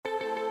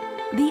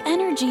The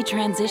Energy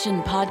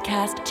Transition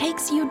Podcast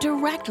takes you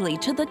directly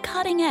to the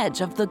cutting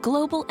edge of the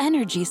global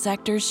energy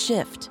sector's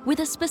shift, with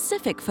a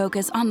specific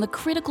focus on the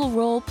critical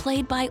role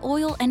played by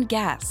oil and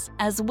gas,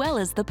 as well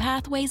as the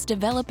pathways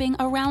developing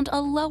around a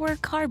lower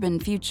carbon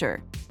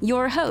future.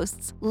 Your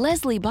hosts,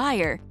 Leslie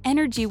Beyer,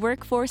 Energy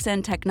Workforce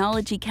and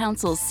Technology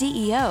Council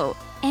CEO,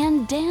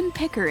 and Dan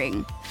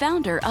Pickering,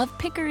 founder of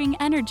Pickering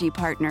Energy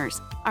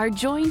Partners, are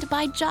joined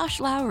by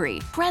Josh Lowry,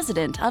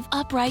 president of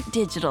Upright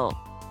Digital.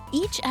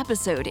 Each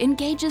episode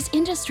engages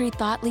industry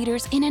thought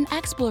leaders in an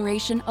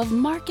exploration of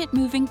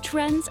market-moving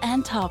trends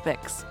and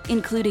topics,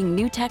 including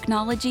new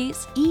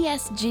technologies,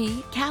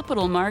 ESG,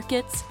 capital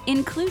markets,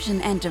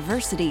 inclusion and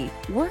diversity,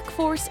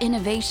 workforce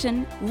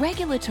innovation,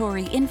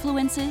 regulatory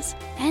influences,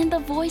 and the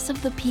voice of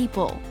the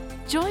people.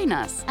 Join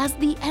us as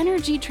the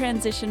Energy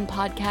Transition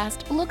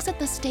Podcast looks at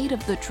the state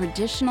of the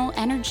traditional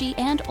energy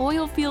and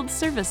oil field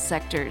service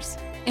sectors,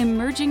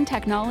 emerging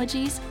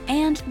technologies,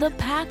 and the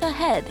path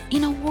ahead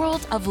in a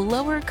world of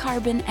lower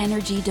carbon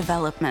energy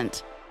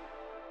development.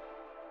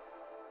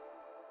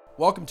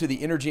 Welcome to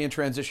the Energy and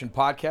Transition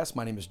Podcast.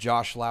 My name is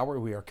Josh Lowry.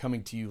 We are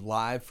coming to you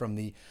live from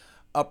the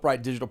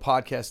Upright Digital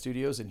Podcast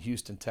Studios in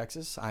Houston,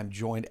 Texas. I'm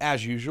joined,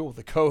 as usual, with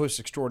the co-host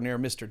extraordinaire,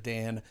 Mr.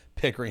 Dan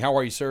Pickering. How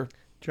are you, sir?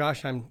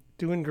 Josh, I'm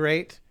doing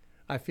great.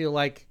 I feel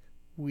like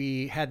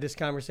we had this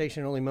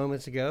conversation only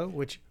moments ago,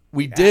 which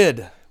we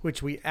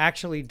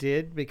actually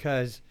did,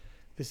 because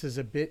this is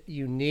a bit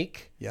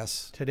unique.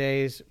 Yes.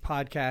 Today's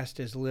podcast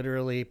is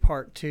literally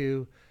part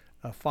two,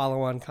 a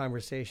follow-on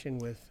conversation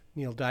with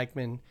Neal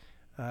Dikeman,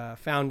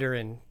 founder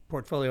and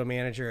portfolio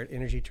manager at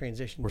Energy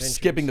Transition Ventures. We're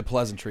skipping the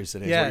pleasantries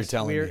today, yes, is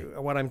what you're telling me.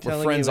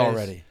 We're friends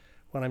already.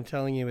 What I'm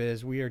telling you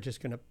is we are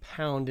just going to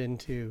pound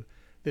into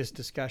this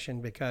discussion,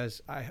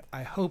 because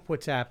I hope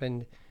what's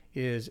happened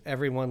is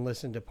everyone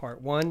listened to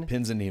part one.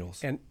 Pins and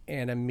needles. And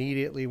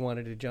immediately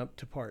wanted to jump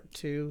to part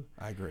two.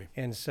 I agree.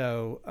 And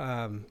so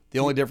the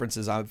only difference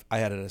is I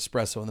had an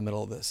espresso in the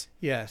middle of this.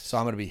 Yes. So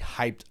I'm going to be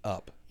hyped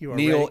up.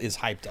 Neal is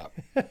hyped up.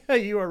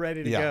 You are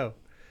ready to go.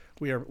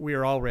 We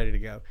are all ready to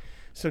go.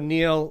 So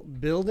Neal,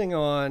 building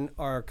on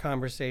our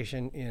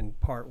conversation in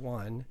part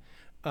one,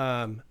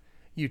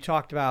 you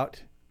talked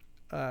about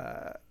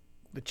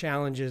the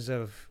challenges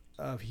of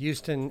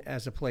Houston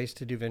as a place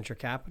to do venture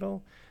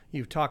capital.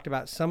 You've talked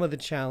about some of the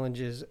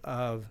challenges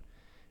of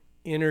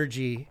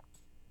energy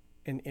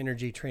and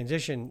energy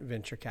transition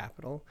venture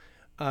capital.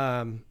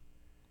 And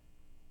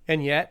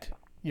yet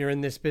you're in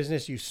this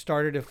business. You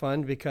started a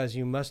fund because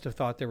you must have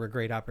thought there were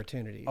great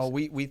opportunities. Oh,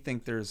 we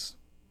think there's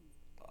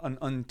an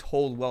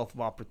untold wealth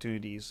of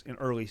opportunities in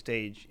early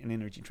stage in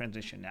energy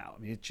transition now.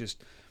 I mean, it's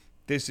just,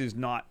 this is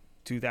not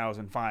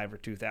 2005 or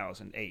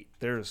 2008.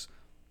 There's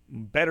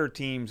better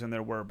teams than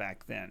there were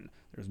back then.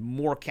 There's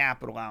more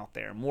capital out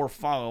there, more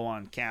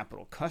follow-on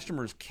capital.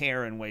 Customers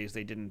care in ways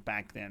they didn't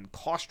back then.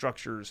 Cost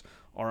structures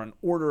are an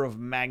order of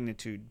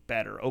magnitude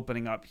better,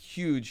 opening up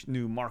huge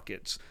new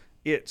markets.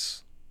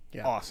 It's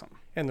awesome.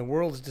 And the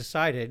world's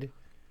decided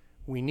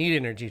we need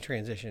energy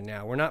transition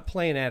now. We're not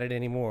playing at it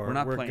anymore.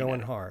 We're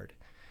going hard.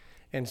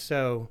 And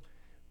so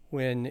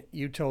when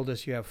you told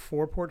us you have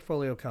 4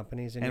 portfolio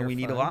companies in your fund. And we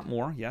need a lot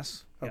more,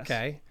 yes.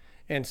 Okay.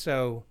 And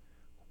so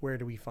where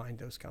do we find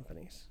those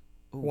companies?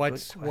 Ooh,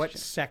 what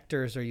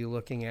sectors are you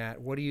looking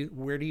at? Where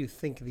do you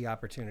think the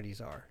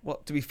opportunities are? Well,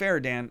 to be fair,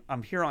 Dan,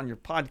 I'm here on your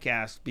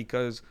podcast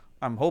because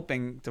I'm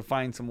hoping to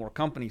find some more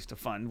companies to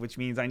fund, which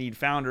means I need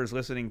founders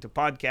listening to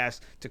podcasts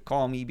to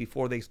call me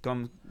before they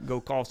go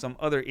call some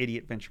other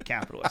idiot venture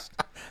capitalist.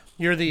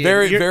 You're the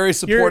very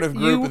supportive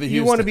group of the Houston.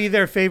 You want to be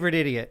their favorite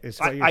idiot, is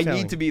what you're I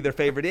telling. need to be their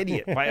favorite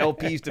idiot. My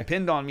LPs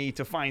depend on me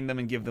to find them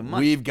and give them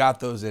money. We've got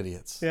those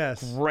idiots.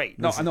 Yes. Great.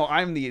 No,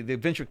 I'm the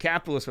venture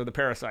capitalist or the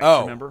parasites,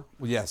 remember?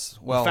 Yes.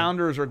 Well, the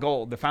founders are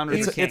gold. The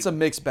founders are king. It's a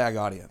mixed bag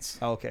audience.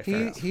 Okay, fair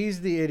enough.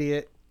 He's the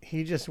idiot.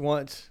 He just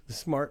wants the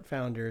smart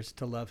founders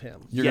to love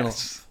him.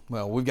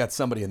 Well, we've got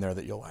somebody in there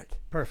that you'll like.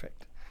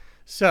 Perfect.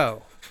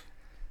 So,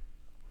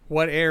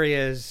 what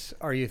areas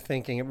are you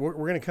thinking? We're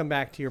going to come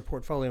back to your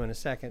portfolio in a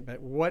second, but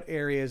what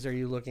areas are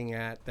you looking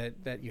at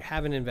that you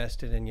haven't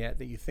invested in yet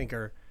that you think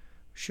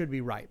should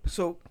be ripe?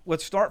 So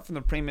let's start from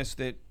the premise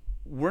that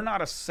we're not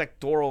a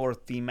sectoral or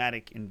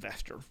thematic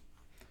investor.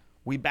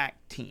 We back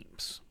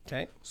teams.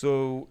 Okay.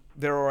 So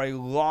there are a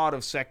lot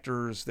of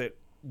sectors that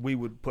we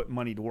would put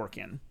money to work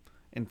in.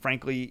 And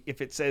frankly, if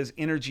it says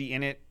energy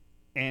in it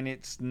and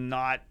it's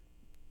not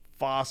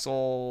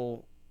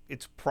fossil,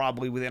 it's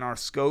probably within our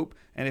scope.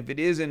 And if it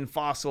is in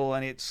fossil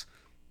and it's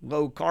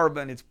low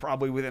carbon, it's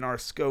probably within our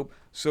scope.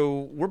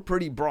 So we're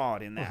pretty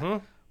broad in that.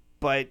 Mm-hmm.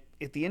 But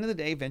at the end of the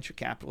day, venture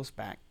capitalists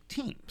back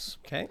teams.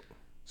 Okay.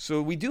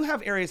 So we do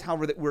have areas,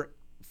 however, that we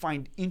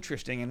find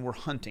interesting and we're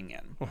hunting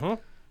in.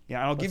 Mm-hmm. Yeah,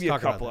 and I'll give you a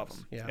couple of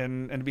them. Yeah.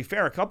 And to be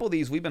fair, a couple of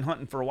these we've been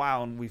hunting for a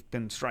while and we've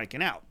been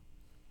striking out.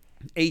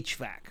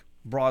 HVAC,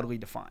 broadly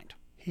defined.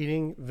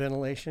 Heating,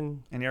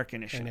 ventilation, and air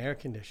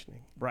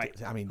conditioning. Right.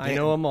 I mean, I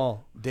know them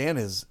all. Dan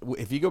is,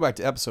 if you go back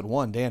to episode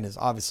 1, Dan is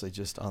obviously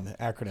just on the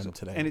acronym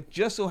today. And it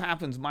just so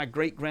happens my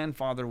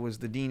great-grandfather was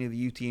the dean of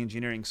the UT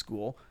Engineering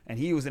School, and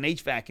he was an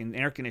HVAC and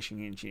air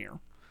conditioning engineer.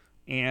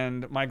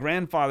 And my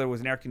grandfather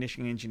was an air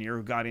conditioning engineer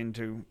who got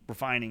into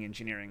refining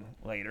engineering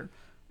later.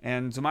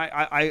 And so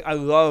I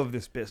love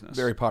this business.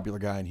 Very popular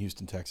guy in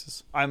Houston,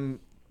 Texas. I'm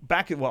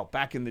back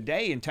in the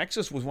day, and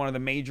Texas was one of the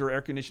major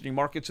air conditioning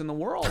markets in the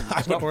world.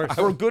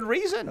 For good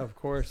reason. Of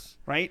course.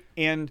 Right?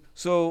 And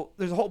so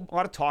there's a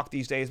lot of talk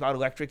these days about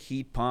electric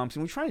heat pumps,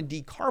 and we're trying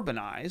to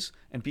decarbonize.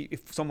 And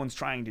if someone's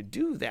trying to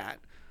do that,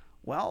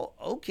 well,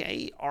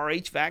 okay, our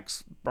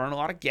HVACs burn a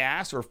lot of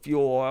gas or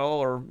fuel oil,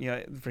 or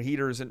for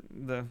heaters in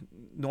the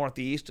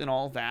Northeast and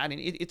all that, and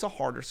it's a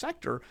harder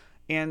sector.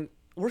 And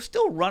we're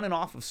still running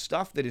off of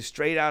stuff that is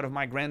straight out of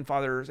my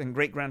grandfather's and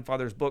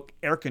great-grandfather's book,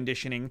 Air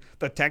Conditioning,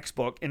 the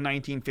textbook in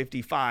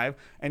 1955,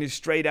 and is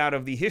straight out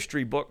of the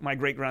history book my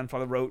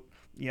great-grandfather wrote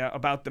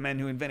about the men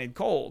who invented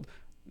cold.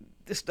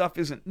 This stuff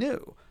isn't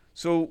new.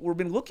 So we've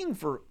been looking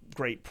for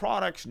great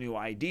products, new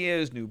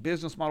ideas, new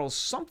business models,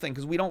 something,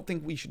 because we don't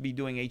think we should be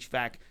doing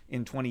HVAC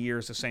in 20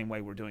 years the same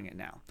way we're doing it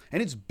now.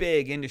 And it's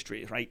big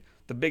industry, right?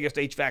 The biggest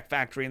HVAC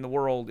factory in the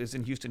world is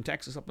in Houston,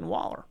 Texas, up in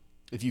Waller.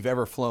 If you've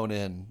ever flown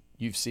in,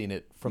 you've seen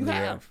it from the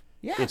air.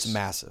 Yes. It's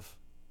massive.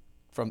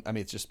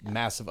 It's just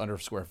massive under a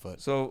square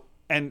foot. So,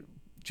 and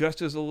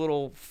just as a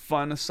little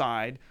fun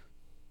aside,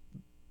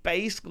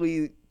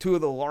 basically 2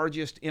 of the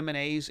largest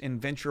M&As in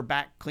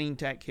venture-backed clean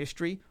tech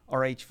history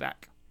are HVAC,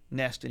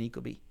 Nest and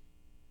Ecobee.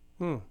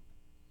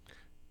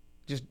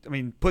 Just,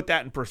 put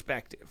that in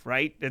perspective,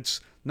 right?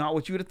 It's not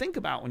what you would think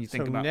about when you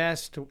think about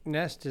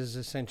Nest is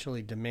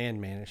essentially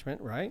demand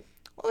management, right?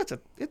 Well,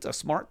 it's a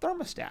smart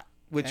thermostat,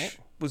 which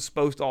was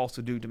supposed to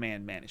also do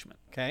demand management.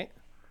 Okay.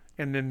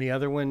 And then the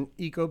other one,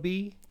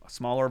 Ecobee? A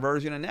smaller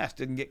version of Nest,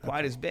 didn't get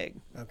quite as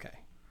big. Okay.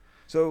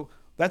 So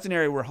that's an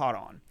area we're hot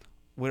on.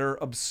 We're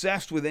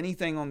obsessed with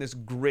anything on this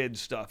grid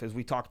stuff, as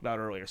we talked about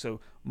earlier. So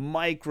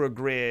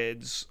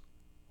microgrids,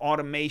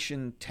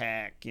 automation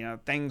tech,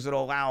 things that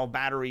allow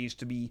batteries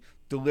to be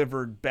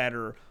delivered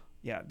better,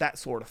 that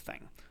sort of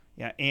thing.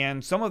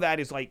 And some of that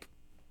is like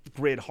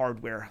grid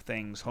hardware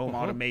things, home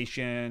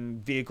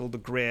automation, vehicle to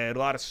grid, a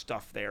lot of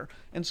stuff there.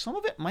 And some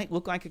of it might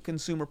look like a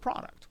consumer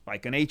product,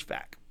 like an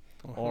HVAC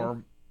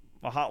or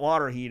a hot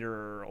water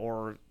heater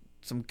or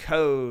some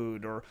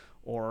code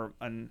or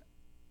an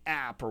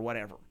app or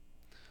whatever.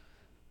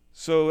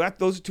 So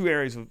those are 2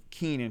 areas of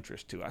keen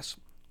interest to us.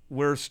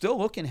 We're still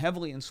looking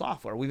heavily in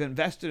software. We've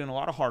invested in a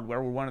lot of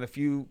hardware. We're one of the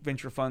few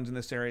venture funds in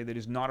this area that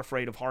is not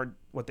afraid of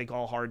what they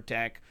call hard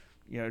tech,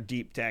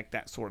 deep tech,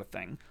 that sort of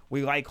thing.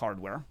 We like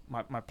hardware.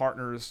 My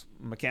partner's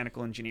a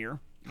mechanical engineer.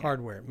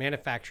 Hardware,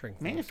 manufacturing,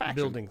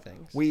 building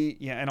things.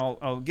 And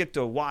I'll get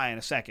to why in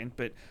a second,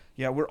 but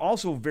we're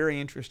also very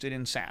interested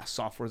in SaaS,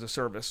 software as a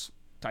service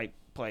type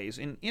plays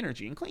in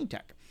energy and clean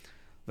tech.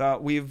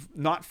 We've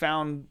not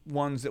found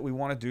ones that we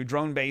want to do.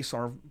 DroneBase,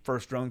 our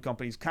first drone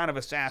company, is kind of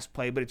a SaaS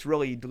play, but it's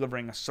really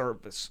delivering a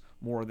service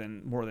more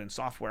than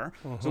software.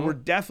 So we're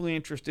definitely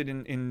interested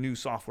in new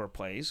software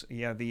plays.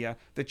 The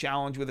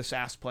challenge with a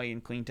SaaS play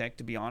in clean tech,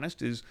 to be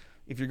honest, is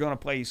if you're going to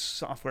play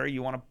software,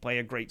 you want to play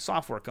a great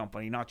software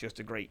company, not just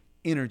a great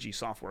energy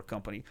software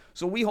company.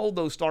 So we hold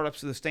those startups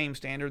to the same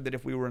standard that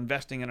if we were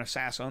investing in a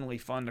SaaS-only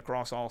fund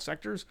across all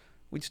sectors,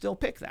 we'd still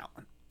pick that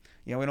one.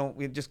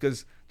 We just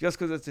because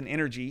it's an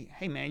energy.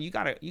 Hey man, you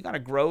gotta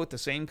grow at the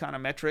same kind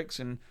of metrics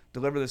and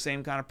deliver the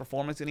same kind of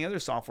performance any other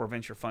software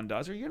venture fund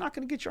does, or you're not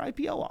going to get your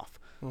IPO off.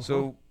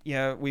 So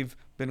we've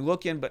been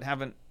looking but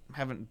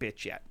haven't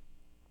bit yet.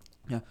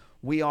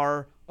 We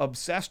are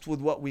obsessed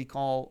with what we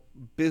call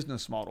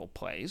business model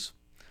plays,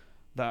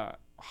 the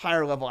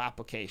higher level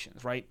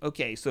applications. Right?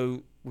 Okay,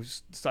 so we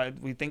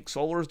decided we think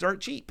solar is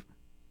dirt cheap.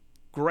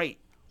 Great.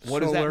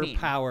 What does that mean?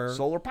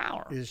 Solar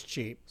power is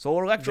cheap.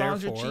 Solar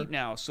electrons are cheap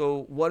now.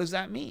 So what does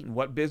that mean?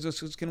 What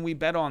businesses can we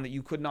bet on that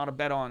you could not have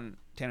bet on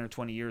 10 or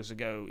 20 years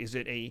ago? Is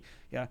it a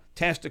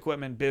test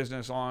equipment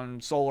business on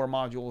solar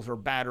modules or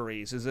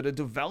batteries? Is it a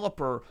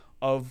developer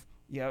of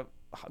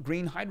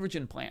green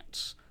hydrogen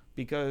plants?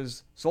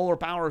 Because solar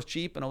power is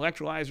cheap and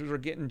electrolyzers are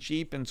getting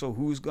cheap, and so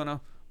who's going to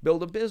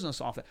build a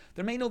business off it?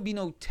 There may be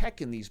no tech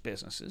in these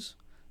businesses.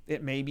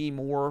 It may be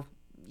more,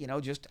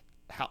 just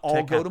how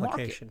all go to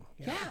market.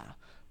 Yeah.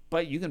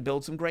 But you can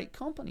build some great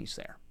companies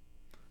there.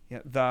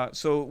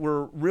 So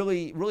we're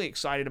really, really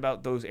excited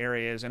about those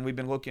areas, and we've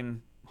been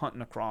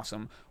hunting across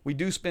them. We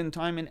do spend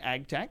time in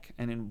ag tech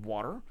and in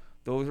water.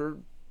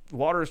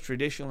 Water is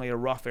traditionally a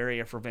rough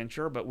area for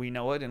venture, but we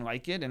know it and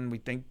like it, and we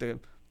think the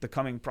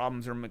coming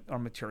problems are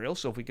material.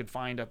 So if we could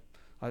find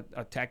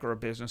a tech or a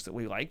business that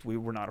we liked, we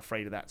were not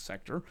afraid of that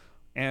sector.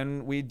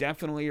 And we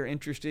definitely are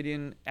interested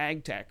in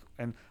ag tech.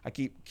 And I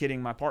keep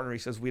kidding my partner. He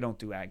says, we don't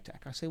do ag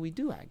tech. I say, we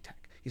do ag tech.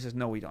 He says,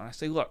 no, we don't. I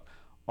say, look,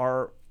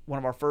 one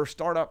of our first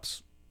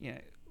startups,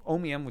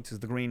 Ohmium, which is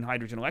the green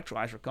hydrogen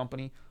electrolyzer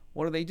company,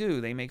 what do?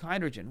 They make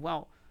hydrogen.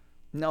 Well,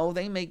 no,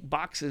 they make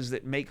boxes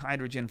that make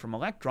hydrogen from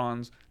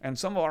electrons. And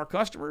some of our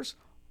customers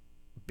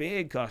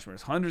big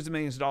customers, hundreds of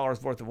millions of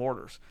dollars worth of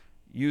orders,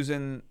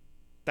 using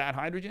that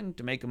hydrogen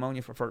to make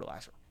ammonia for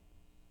fertilizer.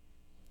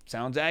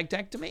 Sounds ag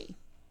tech to me.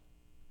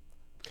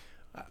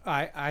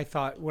 I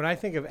thought, when I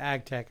think of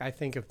ag tech, I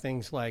think of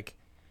things like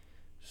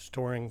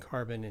storing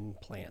carbon in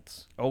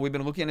plants. Oh, we've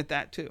been looking at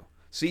that too.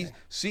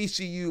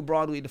 CCU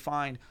broadly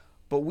defined,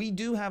 but we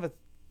do have a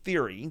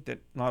theory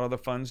that not other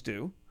funds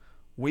do.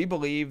 We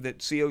believe that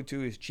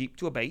CO2 is cheap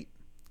to abate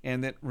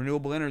and that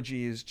renewable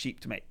energy is cheap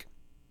to make.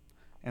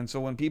 And so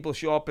when people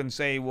show up and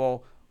say,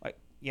 well,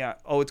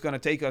 it's going to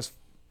take us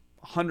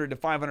 $100 to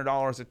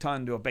 $500 a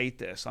ton to abate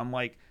this, I'm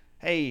like,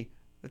 hey,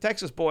 the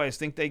Texas boys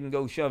think they can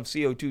go shove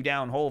CO2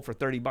 down hole for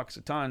 $30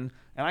 a ton,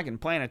 and I can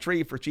plant a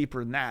tree for cheaper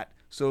than that.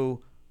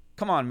 So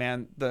come on,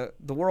 man. The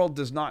world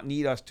does not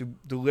need us to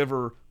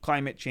deliver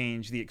climate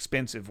change the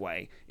expensive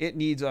way. It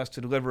needs us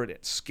to deliver it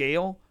at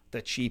scale,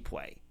 the cheap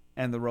way,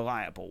 and the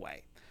reliable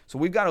way. So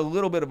we've got a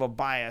little bit of a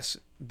bias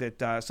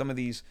that some of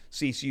these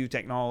CCU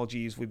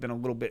technologies we've been a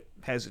little bit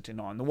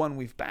hesitant on. The one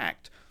we've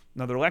backed,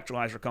 another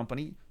electrolyzer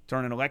company,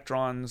 turning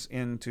electrons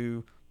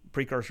into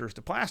precursors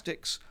to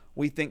plastics,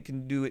 we think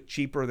can do it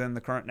cheaper than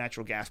the current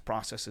natural gas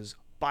processes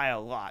by a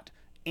lot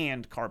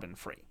and carbon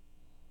free.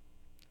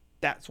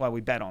 That's why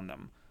we bet on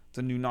them. It's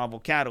a new novel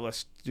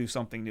catalyst to do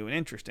something new and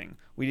interesting.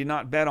 We did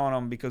not bet on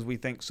them because we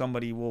think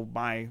somebody will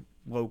buy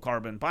low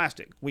carbon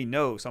plastic. We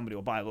know somebody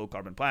will buy low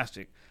carbon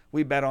plastic.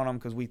 We bet on them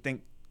because we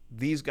think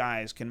these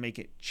guys can make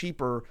it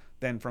cheaper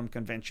than from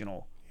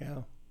conventional.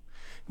 Yeah.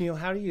 Neal,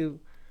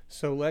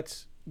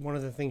 one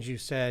of the things you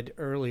said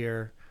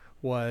earlier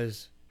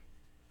was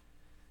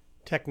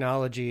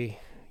technology,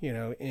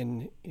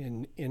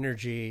 in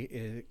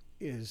energy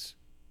is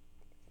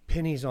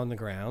pennies on the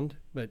ground,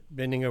 but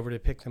bending over to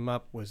pick them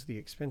up was the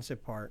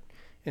expensive part.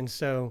 And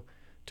so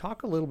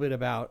talk a little bit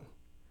about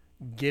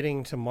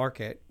getting to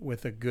market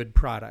with a good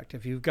product.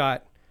 If you've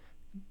got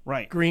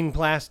green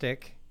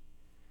plastic,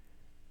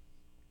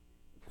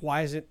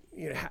 why is it,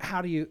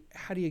 how do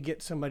you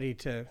get somebody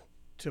to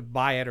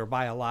buy it or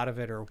buy a lot of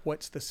it, or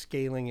what's the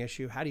scaling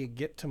issue? How do you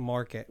get to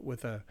market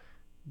with a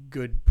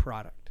good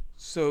product?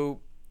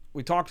 So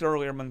we talked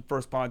earlier in the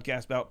first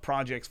podcast about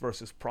projects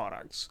versus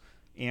products.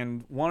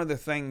 And one of the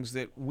things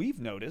that we've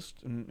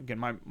noticed, and again,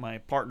 my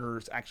partner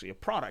is actually a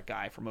product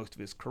guy for most of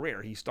his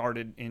career. He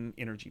started in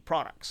energy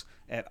products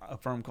at a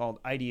firm called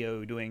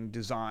IDEO doing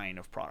design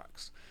of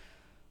products.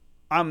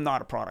 I'm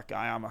not a product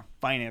guy. I'm a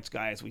finance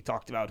guy, as we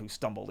talked about, who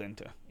stumbled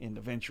into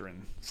venture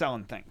and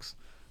selling things.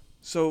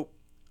 So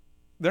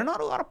there are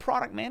not a lot of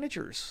product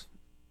managers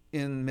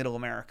in Middle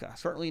America,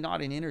 certainly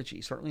not in energy,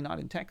 certainly not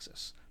in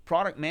Texas.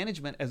 Product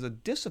management as a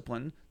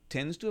discipline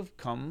tends to have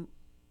come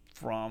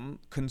from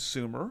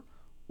consumer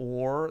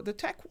or the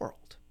tech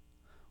world.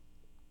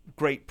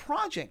 Great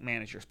project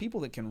managers, people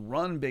that can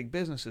run big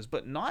businesses,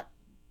 but not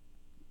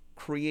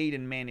create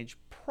and manage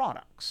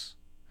products.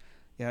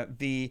 Yeah,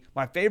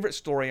 my favorite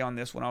story on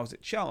this, when I was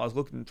at Shell, I was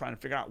trying to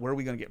figure out where are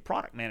we going to get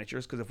product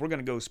managers, because if we're going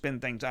to go spin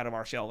things out of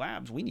our Shell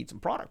labs, we need some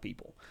product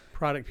people.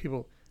 Product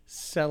people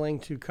selling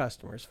to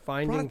customers,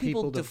 finding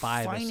people to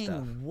buy the stuff.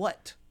 Defining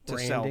what to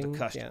sell to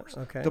customers.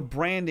 Yeah, okay. The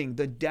branding,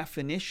 the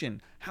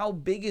definition, how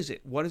big is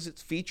it? What is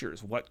its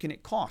features? What can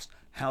it cost?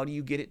 How do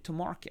you get it to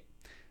market?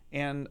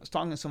 And I was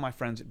talking to some of my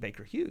friends at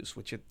Baker Hughes,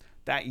 which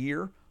that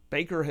year,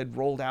 Baker had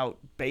rolled out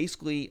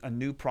basically a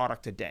new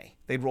product a day.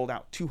 They'd rolled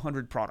out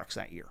 200 products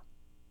that year.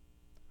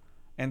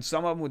 And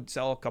some of them would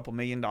sell a couple $1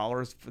 million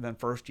for the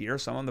first year.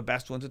 Some of the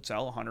best ones would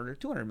sell $100 or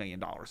 $200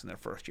 million in their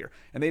first year.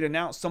 And they'd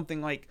announce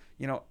something like,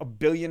 $1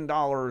 billion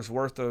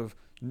worth of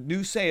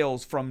new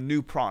sales from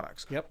new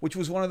products, which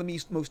was one of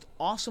the most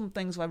awesome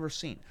things I've ever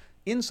seen.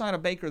 Inside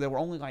of Baker, there were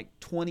only like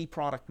 20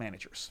 product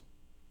managers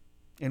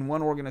in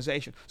one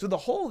organization. So the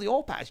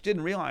oil patch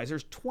didn't realize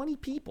there's 20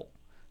 people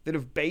that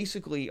have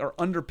basically are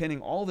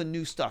underpinning all the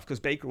new stuff, because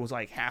Baker was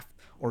like half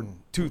or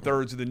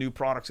 2/3 of the new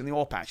products in the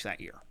oil patch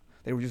that year.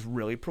 They were just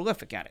really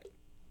prolific at it.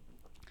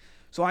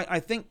 So I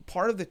think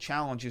part of the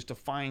challenge is to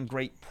find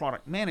great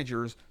product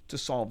managers to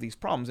solve these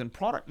problems. And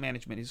product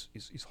management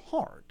is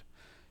hard.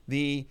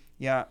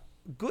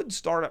 Good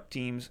startup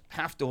teams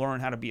have to learn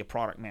how to be a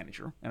product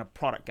manager and a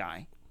product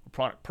guy, a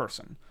product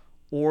person,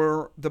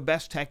 or the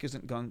best tech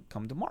isn't going to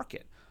come to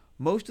market.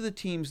 Most of the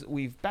teams that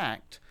we've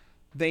backed,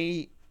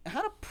 they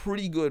had a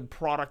pretty good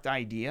product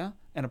idea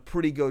and a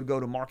pretty good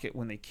go-to-market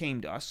when they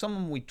came to us. Some of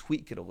them we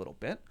tweak it a little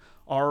bit.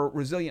 Our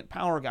resilient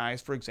power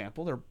guys, for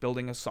example, they're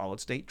building a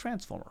solid-state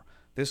transformer.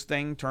 This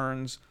thing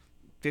turns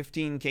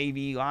 15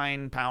 kV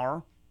line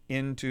power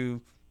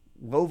into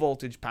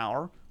low-voltage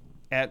power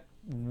at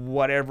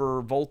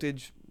whatever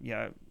voltage.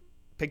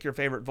 Pick your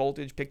favorite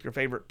voltage, pick your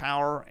favorite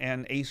power,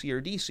 and AC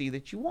or DC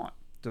that you want.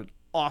 It's an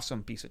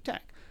awesome piece of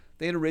tech.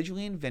 They had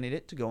originally invented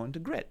it to go into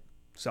grid,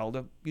 sell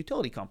to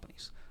utility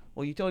companies.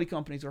 Well, utility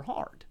companies are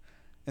hard.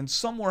 And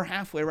somewhere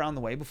halfway around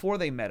the way, before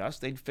they met us,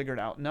 they'd figured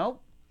out, no,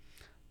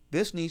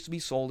 this needs to be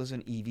sold as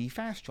an EV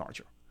fast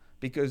charger,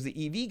 because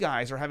the EV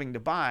guys are having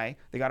to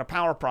they got a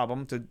power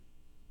problem to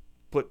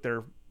put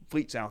their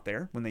fleets out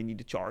there when they need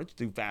to charge,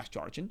 do fast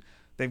charging.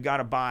 They've got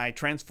to buy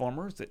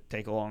transformers that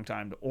take a long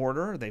time to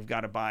order. They've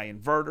got to buy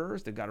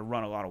inverters. They've got to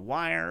run a lot of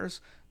wires.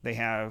 They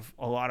have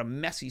a lot of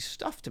messy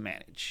stuff to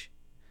manage.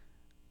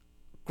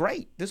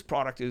 Great. This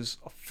product is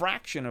a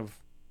fraction of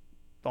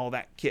all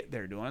that kit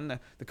they're doing.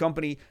 The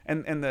company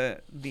and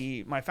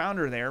my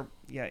founder there,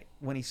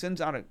 when he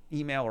sends out an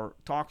email or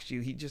talks to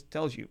you, he just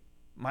tells you,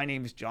 my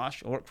name is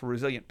Josh. I work for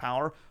Resilient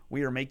Power.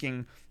 We are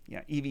making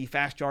EV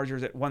fast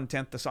chargers at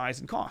 1/10 the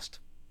size and cost.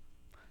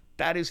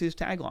 That is his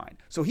tagline.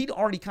 So he'd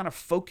already kind of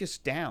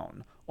focused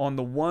down on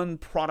the one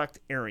product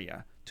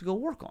area to go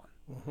work on.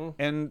 Mm-hmm.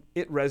 And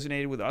it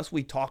resonated with us.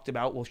 We talked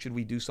about, well, should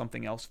we do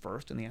something else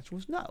first? And the answer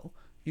was no.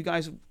 You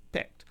guys have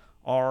picked.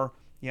 Our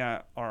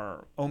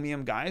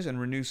Ohmium guys and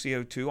Renew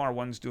CO2, our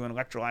ones doing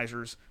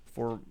electrolyzers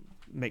for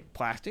make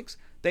plastics,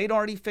 they'd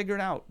already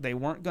figured out they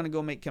weren't going to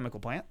go make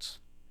chemical plants.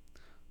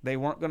 They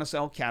weren't going to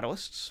sell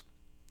catalysts.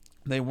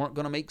 They weren't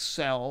going to make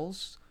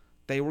cells.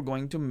 They were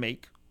going to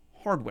make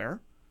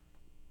hardware,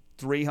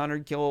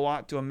 300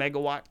 kilowatt to a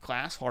megawatt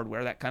class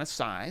hardware, that kind of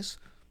size,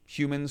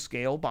 human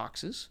scale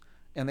boxes,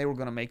 and they were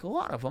going to make a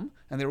lot of them,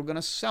 and they were going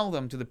to sell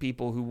them to the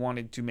people who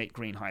wanted to make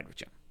green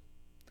hydrogen.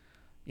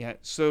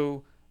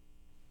 So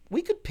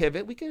we could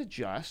pivot, we could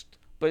adjust,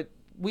 but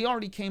we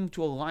already came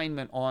to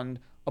alignment on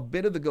a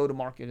bit of the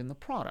go-to-market in the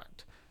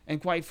product.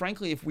 And quite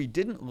frankly, if we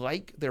didn't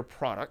like their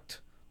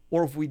product,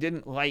 or if we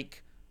didn't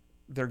like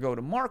their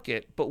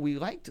go-to-market, but we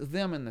liked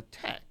them in the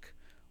tech,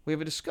 we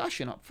have a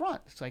discussion up front.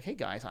 It's like, hey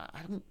guys,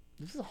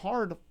 this is a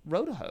hard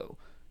road to hoe.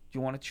 Do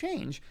you want to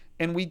change?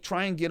 And we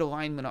try and get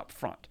alignment up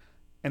front.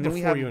 And then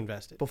before you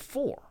invested.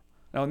 Before.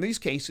 Now in these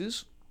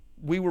cases,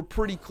 we were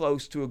pretty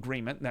close to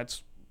agreement.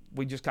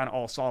 We just kind of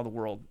all saw the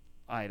world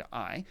eye to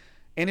eye.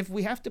 And if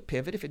we have to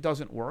pivot, if it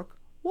doesn't work,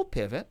 we'll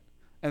pivot.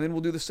 And then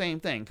we'll do the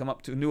same thing, come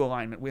up to a new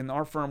alignment. In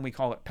our firm, we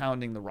call it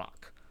pounding the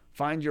rock.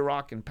 Find your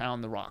rock and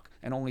pound the rock,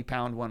 and only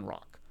pound one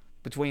rock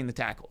between the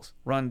tackles.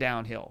 Run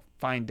downhill,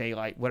 find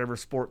daylight, whatever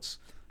sports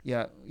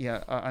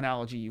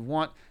analogy you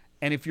want.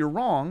 And if you're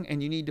wrong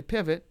and you need to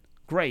pivot,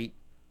 great.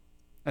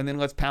 And then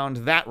let's pound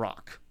that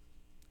rock,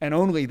 and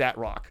only that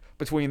rock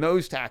between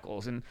those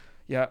tackles. And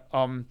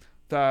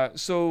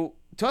so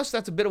to us,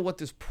 that's a bit of what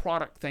this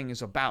product thing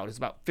is about. It's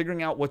about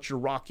figuring out what your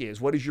rock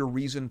is. What is your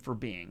reason for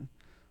being?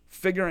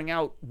 Figuring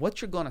out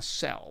what you're going to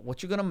sell,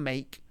 what you're going to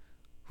make,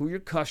 who your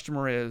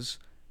customer is,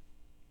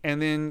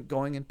 and then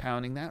going and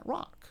pounding that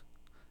rock.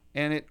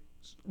 And at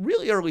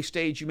really early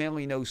stage, you may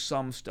only know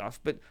some stuff,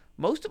 but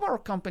most of our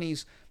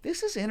companies,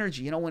 this is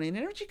energy. When an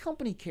energy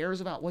company cares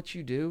about what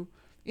you do,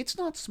 it's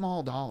not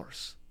small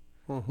dollars.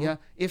 Mm-hmm.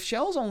 If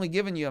Shell's only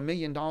giving you $1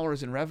 million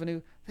in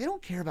revenue, they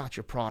don't care about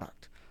your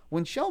product.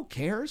 When Shell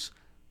cares,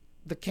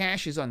 the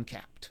cash is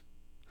uncapped.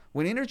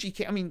 When energy,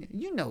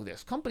 you know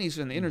this. Companies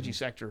in the energy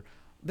sector,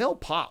 they'll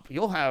pop.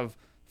 You'll have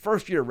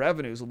first year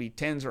revenues will be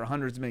tens or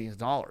hundreds of millions of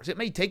dollars. It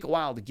may take a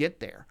while to get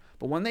there,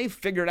 but when they've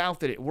figured out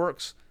that it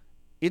works,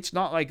 it's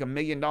not like $1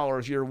 million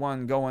year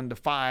one going to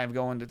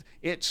 5,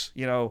 it's,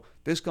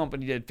 this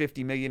company did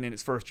 50 million in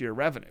its first year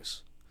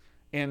revenues.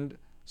 And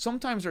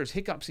sometimes there's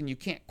hiccups and you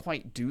can't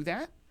quite do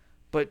that.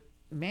 But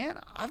man,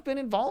 I've been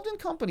involved in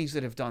companies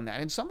that have done that.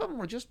 And some of them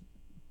were just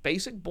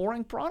basic,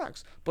 boring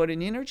products. But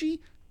in energy,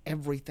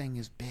 everything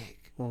is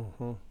big.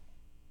 Mm-hmm.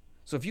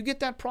 So if you get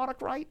that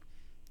product right,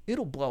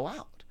 it'll blow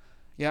out.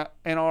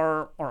 And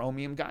our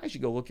Ohmium guys, you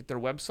go look at their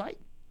website.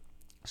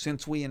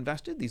 Since we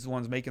invested, these are the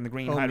ones making the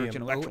green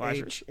hydrogen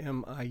electrolyzers.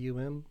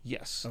 Ohmium?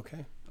 Yes.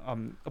 Okay.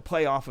 A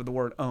play off of the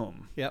word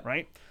ohm. Yep.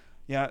 Right?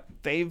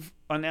 They've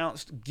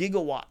announced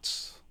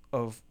gigawatts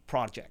of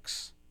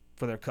projects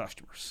for their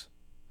customers.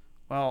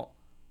 Well,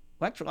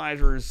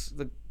 electrolyzers,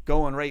 the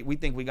going rate, we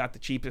think we got the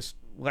cheapest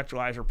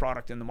electrolyzer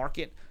product in the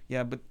market.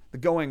 But the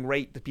going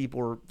rate that people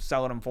are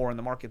selling them for in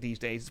the market these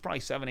days is probably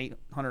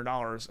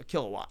 $700-800 a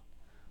kilowatt.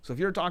 So if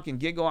you're talking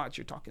gigawatts,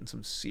 you're talking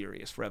some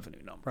serious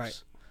revenue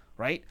numbers.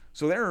 Right?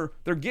 So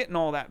they're getting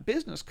all that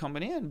business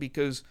coming in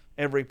because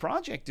every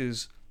project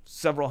is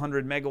several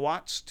hundred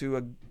megawatts to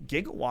a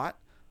gigawatt.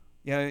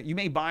 You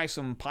may buy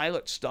some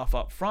pilot stuff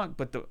up front,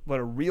 but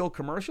a real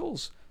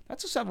commercials,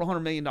 that's a several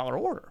 $100 million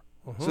order.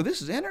 Uh-huh. So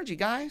this is energy,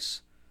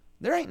 guys.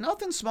 There ain't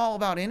nothing small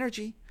about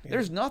energy. Yeah.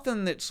 There's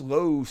nothing that's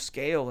low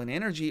scale in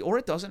energy, or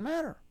it doesn't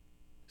matter.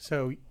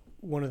 So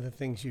one of the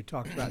things you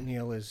talked about,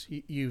 Neal, is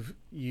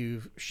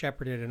you've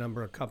shepherded a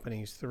number of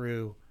companies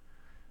through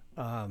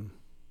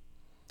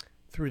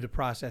the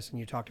process, and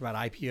you talked about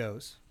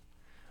IPOs.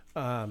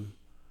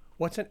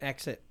 What's an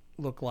exit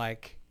look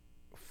like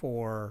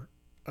for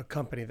a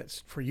company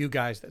for you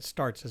guys that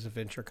starts as a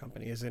venture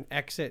company? Is an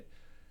exit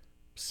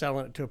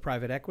selling it to a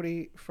private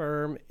equity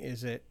firm?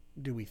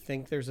 Do we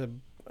think there's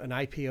an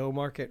IPO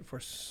market for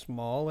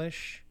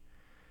smallish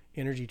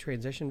energy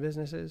transition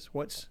businesses?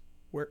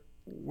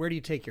 Where do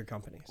you take your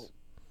companies?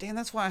 Dan,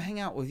 that's why I hang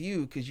out with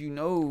you, because you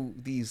know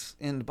these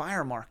end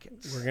buyer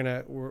markets.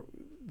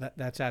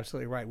 That's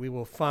absolutely right. We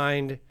will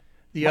find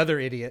the other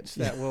idiots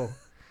that will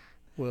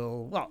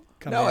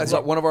come in. As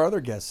one of our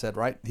other guests said,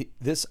 right?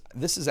 This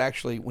is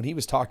actually, when he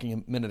was talking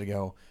a minute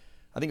ago,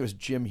 I think it was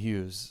Jim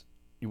Hughes,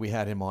 we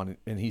had him on,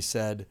 and he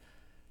said,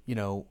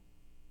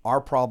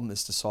 our problem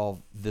is to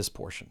solve this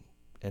portion,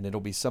 and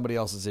it'll be somebody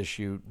else's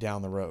issue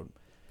down the road.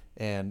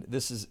 And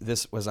this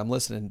as I'm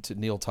listening to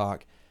Neal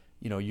talk,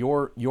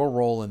 your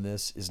role in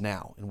this is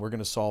now, and we're going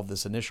to solve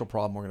this initial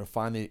problem. We're going to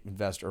find the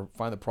investor,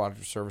 find the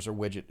product or service or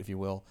widget, if you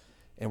will,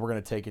 and we're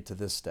going to take it to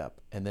this step.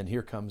 And then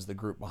here comes the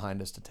group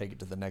behind us to take it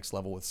to the next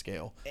level with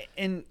scale.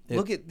 And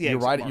look at the you're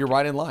exit right. market. You're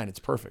right in line. It's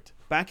perfect.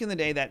 Back in the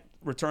day, that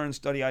return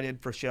study I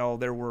did for Shell,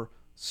 there were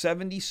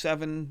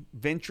 77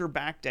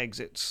 venture-backed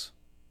exits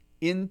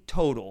in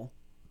total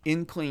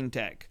in clean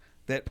tech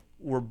that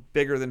were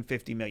bigger than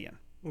 50 million.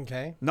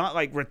 Okay. Not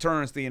like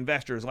returns to the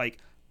investors, like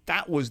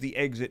that was the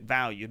exit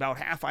value, about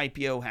half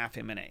IPO, half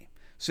M&A.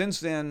 Since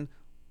then,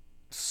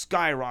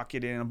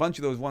 skyrocketed, and a bunch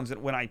of those ones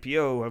that went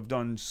IPO have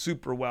done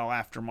super well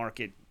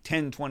aftermarket,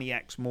 10,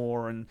 20x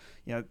more, and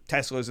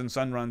Teslas and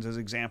Sunruns as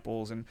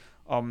examples. And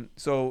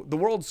so the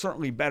world's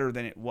certainly better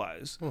than it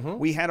was. Mm-hmm.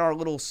 We had our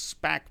little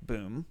SPAC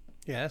boom,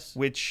 Yes.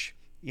 which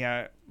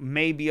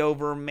may be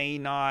over, may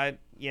not,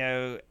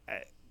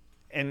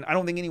 and I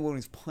don't think anyone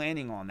was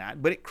planning on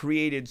that, but it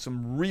created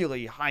some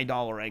really high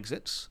dollar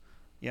exits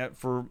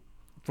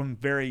from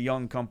very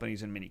young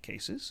companies in many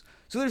cases.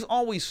 So there's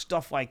always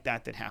stuff like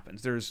that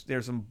happens. There's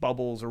some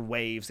bubbles or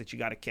waves that you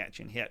got to catch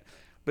and hit.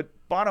 But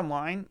bottom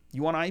line,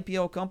 you want to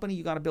IPO a company,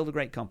 you got to build a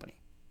great company.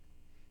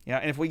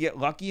 And if we get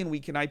lucky and we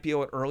can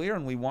IPO it earlier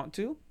and we want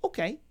to,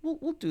 okay,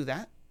 we'll do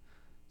that.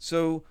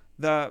 So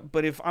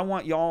but if I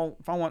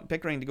want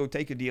Pickering to go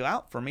take a deal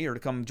out for me or to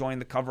come join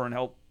the cover and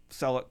help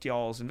sell it to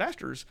y'all's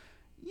investors,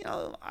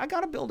 I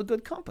got to build a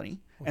good company.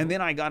 Mm-hmm. And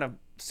then I got to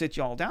sit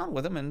y'all down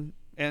with them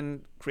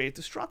and create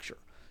the structure.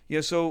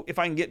 So if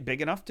I can get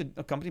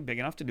a company big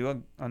enough to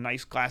do a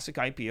nice classic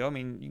IPO, I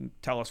mean, you can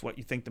tell us what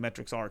you think the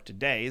metrics are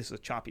today. This is a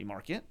choppy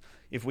market.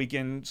 If we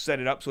can set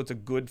it up so it's a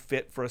good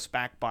fit for a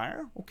SPAC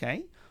buyer,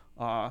 okay.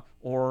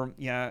 Or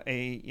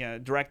a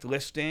direct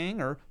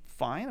listing, or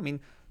fine. I mean,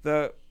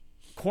 the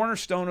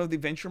cornerstone of the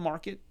venture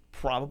market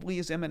probably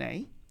is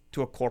M&A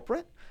to a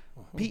corporate.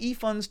 Uh-huh. PE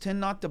funds tend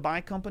not to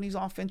buy companies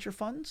off venture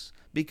funds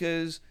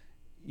because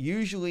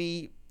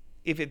usually,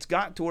 if it's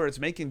got to where it's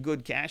making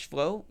good cash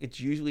flow, it's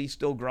usually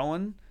still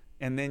growing,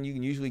 and then you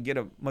can usually get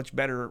a much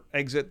better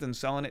exit than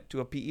selling it to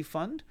a PE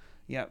fund.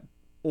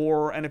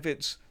 And if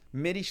it's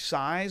mid-ish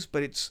size,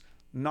 but it's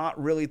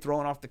not really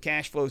throwing off the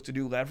cash flows to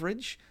do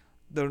leverage,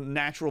 the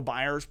natural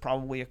buyer is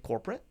probably a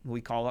corporate.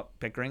 We call up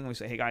Pickering and we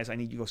say, hey guys, I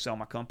need you to go sell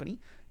my company.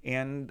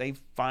 And they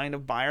find a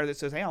buyer that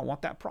says, hey, I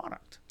want that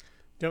product.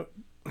 Don't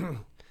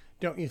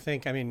you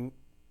think, I mean,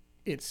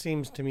 it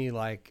seems to me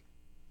like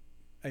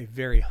a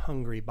very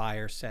hungry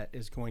buyer set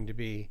is going to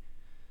be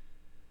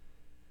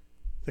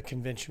the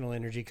conventional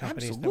energy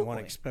companies that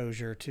want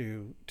exposure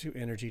to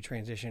energy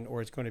transition,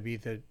 or it's going to be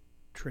the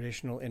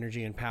traditional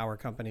energy and power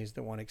companies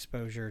that want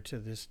exposure to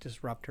this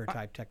disruptor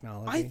type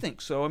technology? I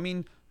think so. I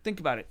mean, think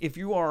about it. If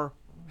you are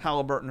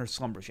Halliburton or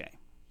Schlumberger,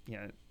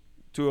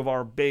 two of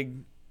our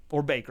big,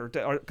 or Baker,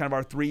 kind of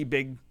our three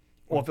big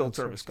oilfield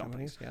service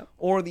companies, yep.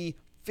 Or the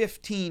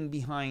 15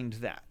 behind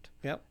that.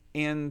 Yep.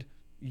 And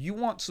you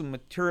want some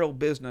material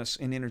business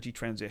in energy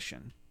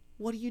transition.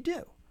 What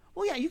do?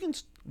 Well, you can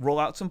roll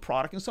out some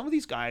product. And some of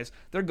these guys,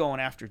 they're going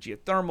after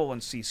geothermal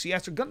and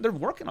CCS. They're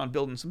working on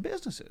building some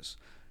businesses.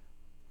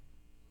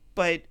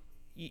 But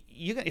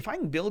if I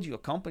can build you a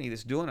company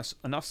that's doing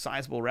enough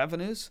sizable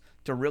revenues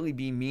to really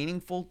be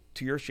meaningful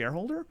to your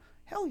shareholder,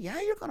 hell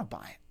yeah, you're going to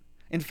buy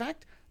it. In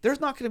fact, there's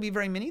not going to be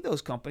very many of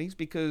those companies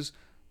because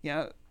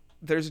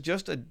there's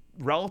just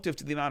relative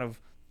to the amount of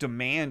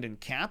demand and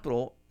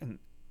capital, and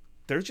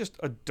there's just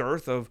a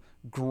dearth of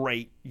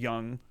great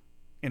young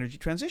energy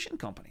transition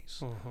companies.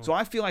 Mm-hmm. So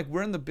I feel like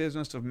we're in the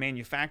business of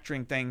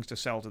manufacturing things to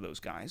sell to those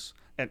guys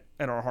at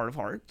our heart of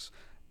hearts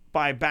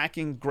by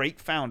backing great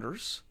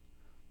founders,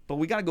 but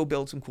we got to go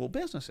build some cool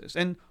businesses.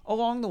 And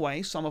along the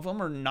way, some of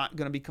them are not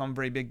going to become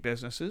very big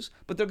businesses,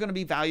 but they're going to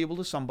be valuable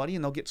to somebody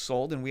and they'll get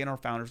sold, and we and our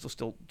founders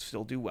will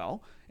still do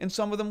well. And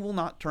some of them will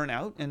not turn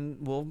out,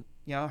 and we'll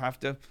have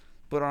to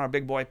put on our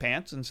big boy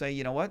pants and say,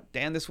 you know what,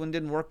 Dan, this one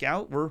didn't work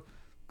out. We're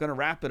going to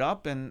wrap it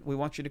up, and we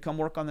want you to come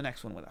work on the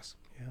next one with us.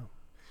 Yeah.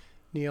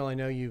 Neal, I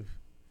know you've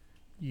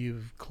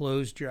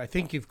closed your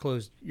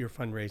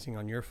fundraising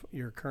on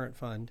your current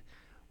fund.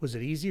 Was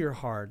it easy or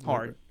hard?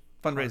 Hard.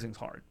 Fundraising's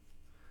hard.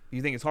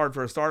 You think it's hard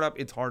for a startup?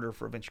 It's harder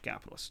for a venture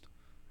capitalist.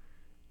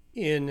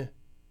 In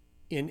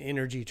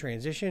energy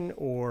transition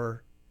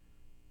or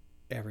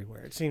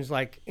everywhere? It seems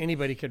like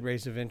anybody could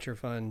raise a venture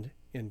fund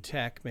in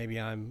tech. Maybe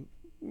I'm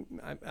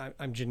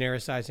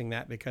genericizing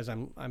that because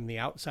I'm the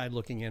outside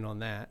looking in on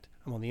that.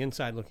 I'm on the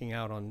inside looking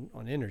out on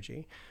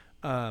energy.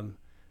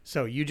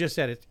 So you just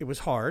said it was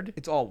hard.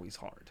 It's always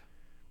hard.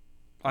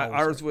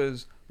 Ours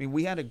was,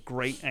 we had a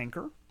great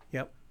anchor.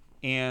 Yep.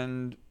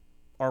 And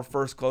our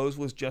first close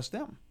was just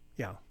them.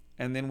 Yeah.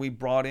 And then we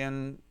brought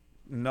in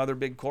another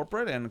big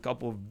corporate and a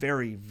couple of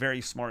very,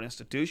 very smart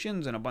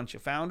institutions and a bunch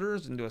of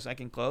founders and do a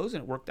second close,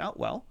 and it worked out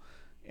well.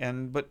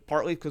 But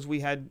partly because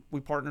we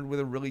partnered with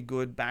a really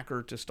good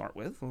backer to start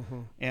with,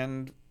 mm-hmm.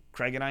 and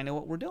Craig and I know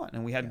what we're doing,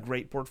 and we had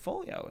great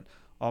portfolio.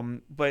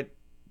 But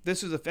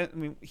this is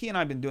he and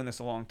I have been doing this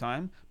a long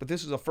time, but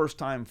this is a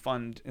first-time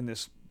fund in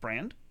this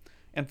brand,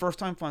 and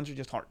first-time funds are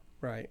just hard.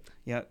 Right.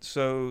 Yeah.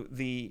 So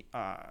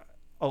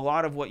a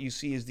lot of what you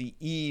see is the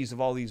ease of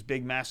all these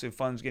big, massive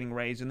funds getting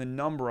raised, and the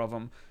number of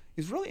them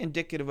is really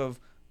indicative of,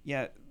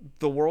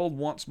 the world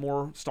wants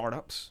more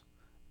startups,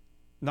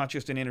 not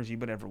just in energy,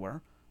 but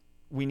everywhere.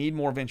 We need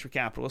more venture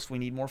capitalists. We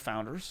need more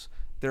founders.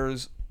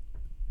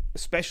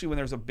 Especially when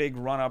there's a big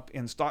run-up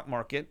in stock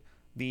market,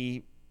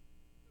 the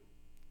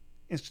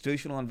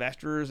institutional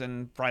investors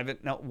and private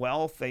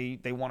wealth, they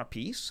want a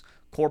piece.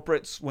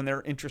 Corporates, when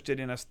they're interested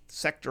in a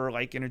sector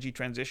like energy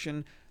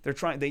transition,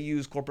 they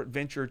use corporate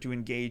venture to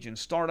engage in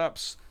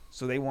startups.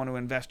 So they want to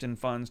invest in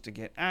funds to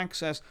get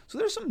access. So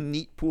there's some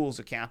neat pools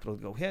of capital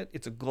to go hit.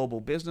 It's a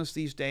global business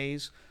these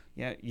days.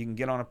 Yeah, you can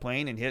get on a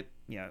plane and hit,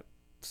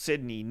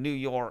 Sydney, New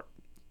York,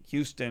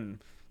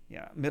 Houston,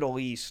 Middle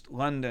East,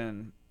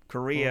 London,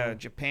 Korea,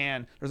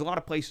 Japan. There's a lot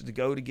of places to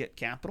go to get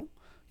capital.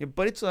 Yeah,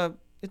 but it's a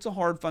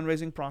hard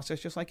fundraising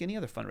process, just like any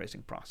other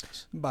fundraising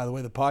process. By the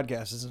way, the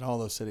podcast is in all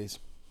those cities.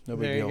 No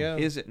big deal. There you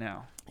go. Is it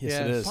now?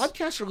 Yes, it is.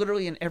 Podcasts are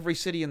literally in every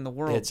city in the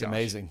world. It's Josh.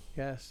 amazing.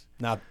 Yes.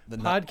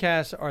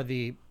 Podcasts are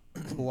the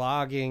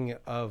blogging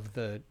of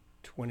the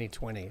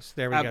 2020s.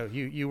 There we go.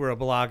 You were a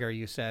blogger,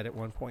 you said at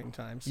one point in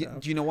time. So.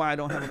 Do you know why I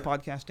don't have a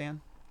podcast,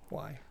 Dan?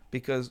 Why?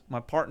 Because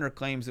my partner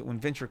claims that when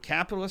venture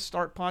capitalists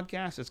start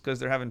podcasts, it's because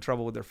they're having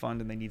trouble with their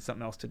fund and they need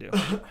something else to do.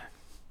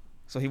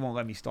 So he won't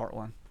let me start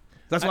one.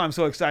 That's why I'm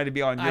so excited to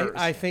be on yours.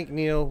 I think,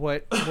 Neal,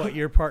 what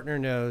your partner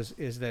knows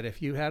is that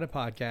if you had a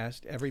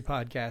podcast, every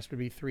podcast would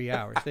be 3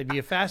 hours. They'd be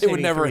a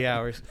fascinating 3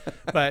 hours,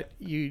 but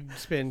you'd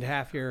spend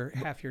half your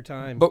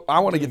time. But I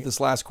want to get this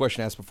last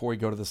question asked before we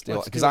go to this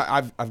deal, because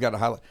I've got to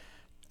highlight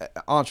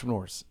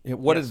entrepreneurs.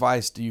 What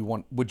advice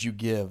would you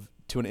give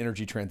to an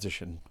energy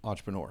transition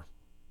entrepreneur?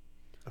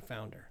 A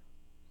founder.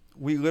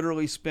 We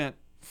literally spent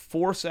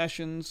 4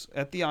 sessions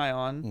at the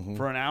Ion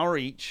for an hour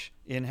each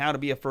in how to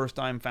be a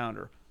first-time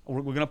founder.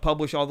 We're going to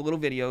publish all the little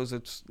videos.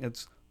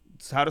 It's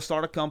how to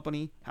start a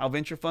company, how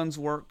venture funds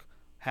work,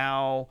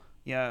 how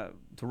to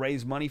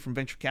raise money from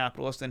venture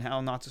capitalists, and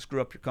how not to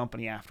screw up your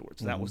company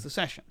afterwards. That was the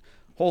session.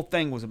 Whole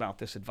thing was about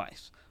this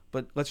advice.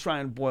 But let's try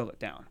and boil it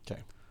down.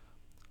 Okay.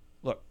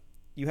 Look,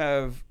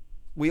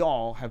 we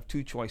all have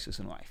 2 choices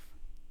in life.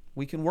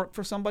 We can work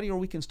for somebody or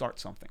we can start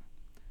something.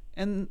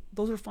 And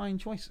those are fine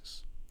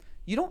choices.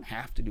 You don't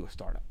have to do a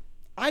startup.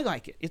 I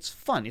like it. It's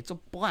fun. It's a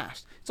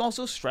blast. It's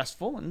also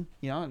stressful and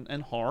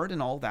and hard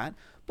and all that.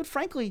 But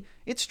frankly,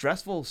 it's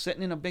stressful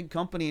sitting in a big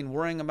company and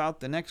worrying about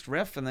the next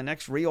riff and the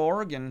next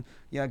reorg and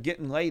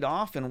getting laid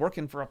off and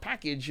working for a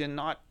package and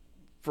not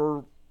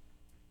for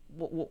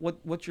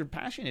what your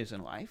passion is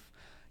in life.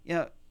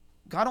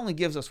 God only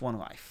gives us one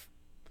life.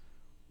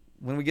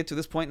 When we get to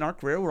this point in our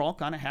career, we're all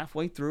kind of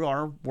halfway through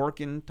our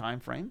working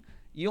time frame.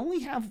 You only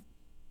have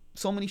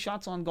so many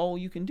shots on goal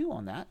you can do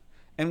on that.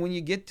 And when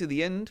you get to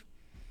the end,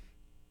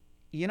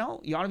 you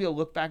ought to be able to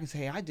look back and say,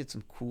 hey, I did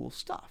some cool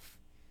stuff.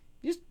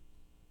 Just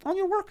on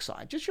your work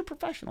side, just your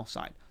professional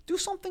side. Do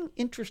something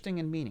interesting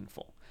and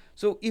meaningful.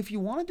 So if you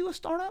want to do a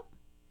startup,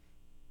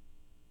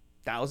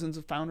 thousands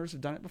of founders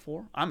have done it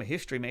before. I'm a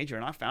history major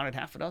and I founded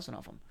half a dozen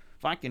of them.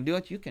 If I can do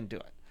it, you can do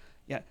it.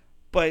 Yeah,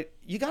 but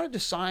you got to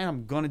decide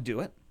I'm going to do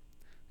it.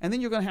 And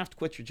then you're going to have to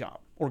quit your job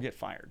or get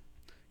fired.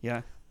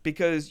 Yeah,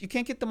 because you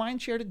can't get the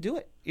mind share to do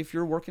it if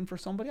you're working for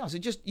somebody else.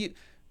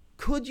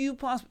 Could you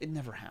possibly? It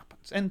never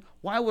happens. And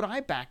why would I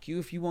back you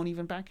if you won't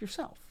even back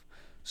yourself?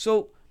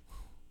 So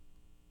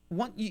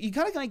you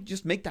got to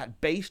just make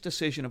that base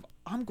decision of,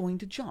 I'm going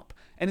to jump.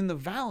 And in the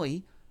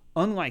Valley,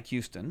 unlike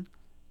Houston,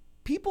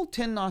 people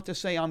tend not to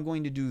say, I'm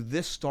going to do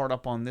this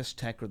startup on this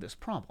tech or this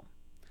problem.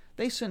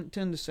 They tend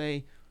to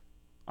say,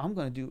 I'm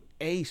going to do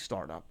a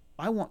startup.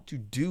 I want to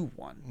do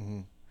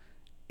one.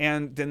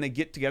 And then they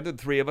get together, the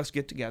 3 of us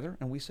get together,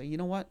 and we say, you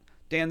know what?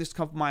 Dan, this is a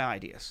couple of my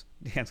ideas.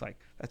 Dan's like,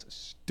 that's a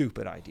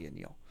stupid idea,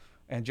 Neal.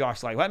 And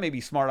Josh's like, well, that may be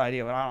a smart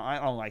idea, but I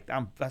don't like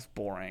that. That's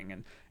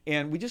boring.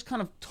 And we just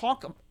kind of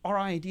talk our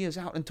ideas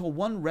out until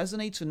one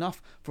resonates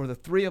enough for the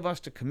 3 of us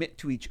to commit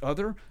to each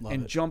other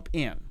and jump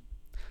in.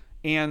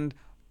 And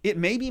it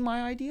may be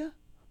my idea,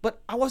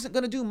 but I wasn't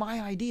going to do my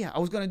idea. I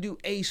was going to do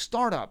a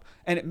startup.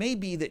 And it may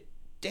be that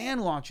Dan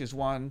launches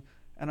one,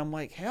 and I'm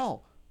like,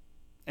 hell.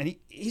 And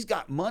he's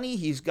got money.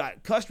 He's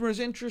got customers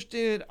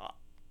interested.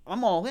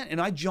 I'm all in,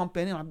 and I jump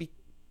in and I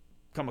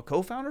become a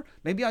co-founder.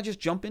 Maybe I just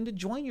jump in to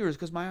join yours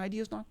because my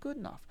idea is not good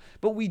enough.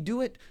 But we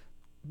do it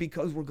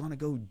because we're going to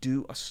go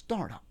do a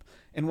startup.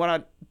 And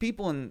what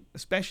people,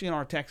 especially in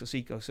our Texas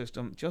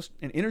ecosystem, just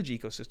an energy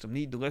ecosystem,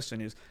 need to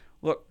listen is,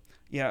 look,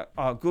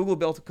 Google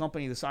built a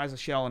company the size of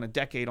Shell in a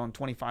decade on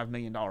 $25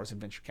 million in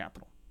venture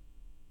capital.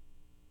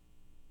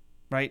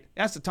 Right?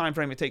 That's the time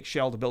frame it takes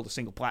Shell to build a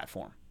single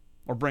platform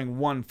or bring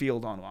one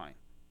field online.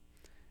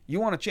 You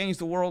want to change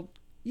the world?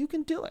 You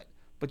can do it.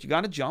 But you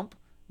got to jump.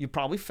 You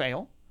probably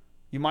fail.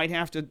 You might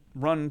have to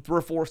run 3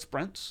 or 4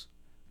 sprints.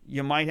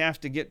 You might have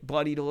to get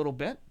bloodied a little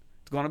bit.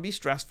 It's going to be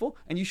stressful,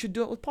 and you should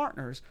do it with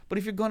partners. But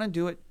if you're going to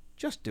do it,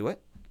 just do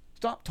it.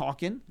 Stop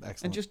talking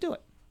and just do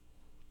it.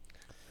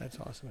 That's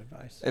awesome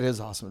advice. It is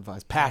awesome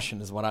advice.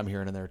 Passion is what I'm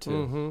hearing in there too.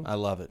 Mm-hmm. I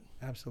love it.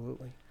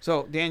 Absolutely.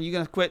 So, Dan, you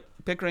going to quit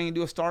Pickering and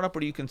do a startup, or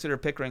do you consider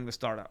Pickering the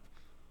startup?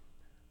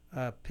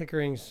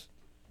 Pickering's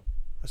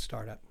a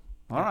startup.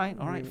 All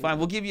right, fine.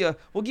 We'll give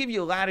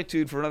you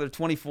latitude for another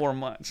 24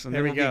 months. And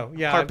There then we we'll go.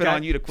 be Yeah, harping I've got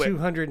on you to quit.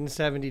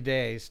 270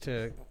 days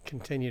to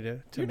continue to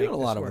You're make doing a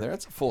lot this over work. there.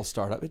 It's a full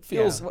startup. It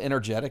feels Yeah.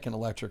 energetic and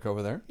electric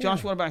over there.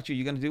 Josh, what about you?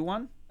 You going to do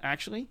one,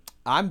 actually?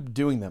 I'm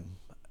doing them.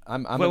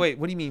 Wait.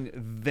 What do you mean,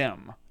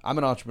 them? I'm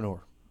an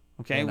entrepreneur.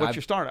 Okay, And what's I've-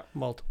 your startup?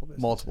 Multiple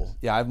businesses. Multiple.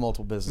 Yeah, I have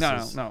multiple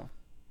businesses. No.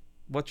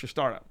 What's your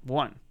startup?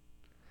 One.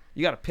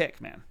 You got to pick,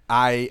 man.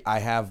 I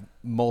have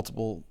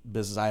multiple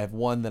businesses. I have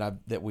one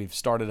that we've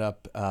started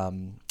up.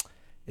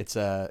 It's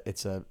a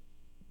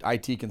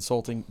IT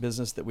consulting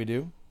business that we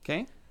do.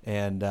 Okay.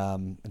 And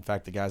in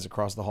fact, the guy's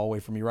across the hallway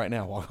from me right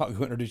now. I'll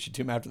go introduce you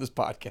to him after this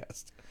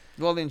podcast.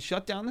 Well, then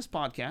shut down this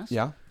podcast.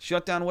 Yeah.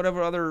 Shut down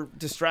whatever other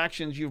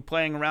distractions you're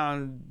playing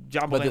around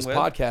jobbling But this with.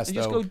 podcast, and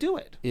just though, go do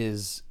it.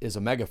 is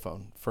a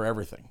megaphone for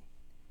everything.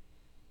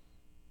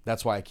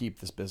 That's why I keep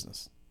this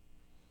business.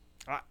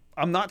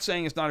 I'm not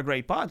saying it's not a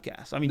great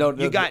podcast. I mean, No,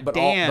 you got but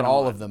Dan.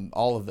 all on. of them,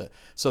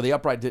 So the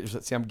upright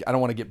digital. See, I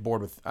don't want to get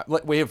bored with.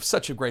 We have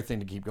such a great thing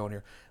to keep going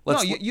here.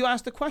 No, you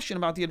asked the question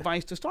about the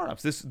advice to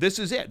startups. This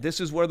is it. This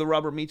is where the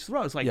rubber meets the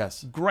road. It's like,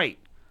 Yes. great.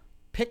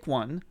 Pick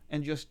one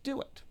and just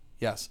do it.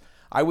 Yes,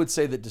 I would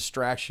say that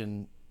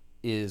distraction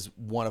is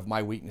one of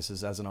my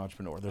weaknesses as an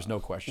entrepreneur. There's no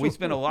question. We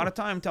spend a lot of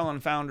time telling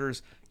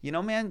founders,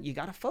 man, you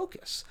got to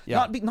focus.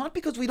 Yeah. Not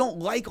because we don't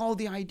like all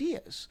the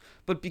ideas,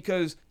 but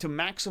because to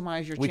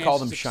maximize your We chance call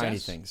of them success. shiny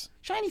things.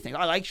 Shiny things.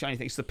 I like shiny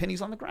things. The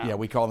pennies on the ground. Yeah,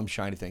 we call them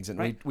shiny things, and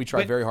Right. we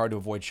try But- very hard to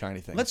avoid shiny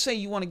things. Let's say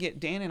you want to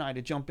get Dan and I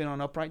to jump in on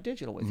Upright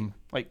Digital with you.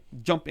 Like,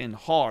 jump in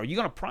hard. You're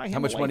going to pry him How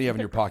much away money do you have from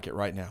in your Pickering. pocket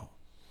right now?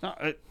 No,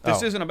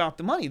 this Oh. isn't about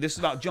the money. This is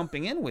about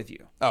jumping in with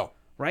you. Oh,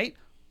 Right?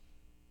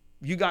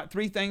 You got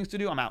 3 things to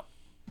do. I'm out.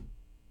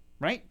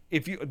 Right?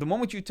 The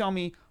moment you tell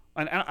me,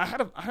 and I had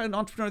an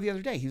entrepreneur the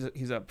other day.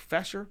 He's a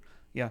professor.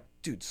 Yeah,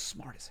 dude,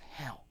 smart as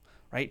hell.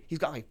 Right? He's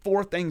got like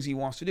 4 things he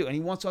wants to do, and he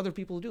wants other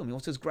people to do them. He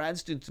wants his grad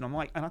students, and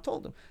I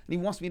told him, and he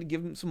wants me to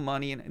give him some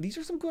money, and these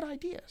are some good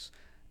ideas.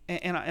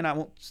 And I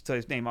won't tell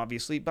his name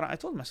obviously, but I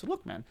told him, I said,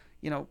 look, man,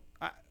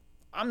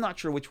 I'm not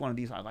sure which one of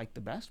these I like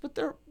the best, but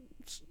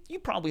you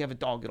probably have a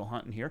dog that'll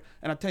hunt in here.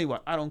 And I'll tell you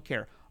what, I don't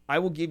care. I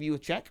will give you a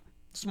check,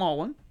 small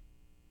one,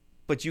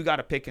 but you got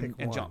to pick and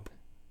one. jump.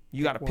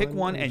 You got to pick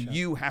one, and jump.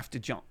 you have to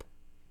jump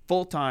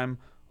full time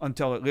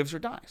until it lives or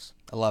dies.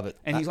 I love it.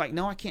 And he's like,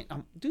 no, I can't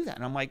do that.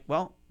 And I'm like,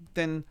 well,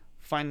 then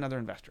find another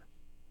investor.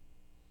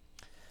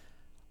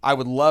 I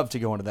would love to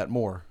go into that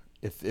more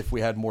if we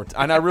had more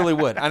time, and I really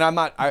would. And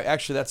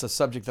actually, that's a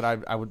subject that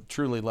I would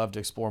truly love to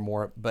explore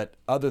more. But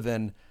other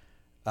than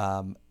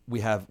we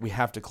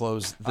have to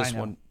close this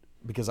one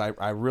because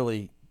I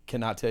really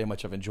cannot tell you how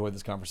much I've enjoyed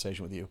this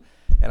conversation with you,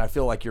 and I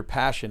feel like your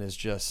passion is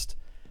just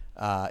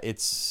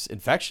it's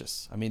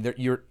infectious. I mean,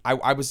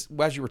 I was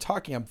as you were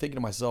talking, I'm thinking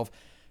to myself,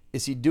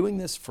 is he doing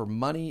this for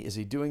money? Is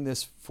he doing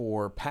this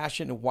for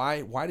passion?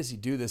 Why does he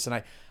do this?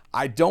 And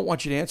I don't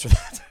want you to answer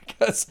that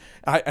because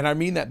I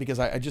mean that because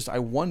I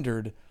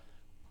wondered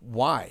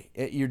why.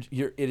 It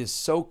is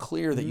so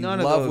clear that you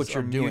None love of those what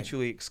you're are doing,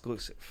 mutually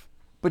exclusive.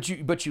 but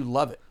you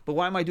love it. But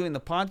why am I doing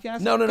the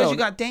podcast? No. Because you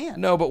got Dan.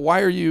 No, but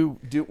why are you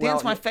doing?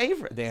 Dan's my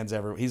favorite.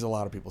 He's a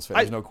lot of people's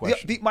favorite. There's no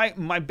question.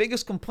 My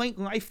biggest complaint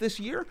in life this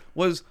year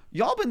was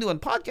y'all been doing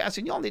podcasts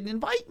and y'all didn't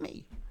invite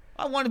me.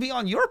 I want to be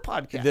on your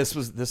podcast. This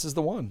is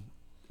the one.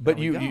 But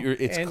There we go.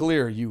 it's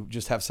clear you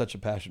just have such a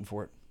passion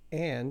for it.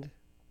 And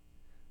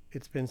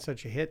it's been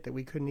such a hit that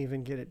we couldn't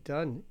even get it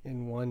done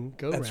in one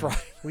go That's round.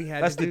 right. We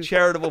had That's to the do,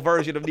 charitable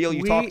version of Neal.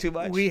 You talk too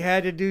much. We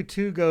had to do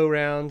 2 go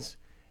rounds.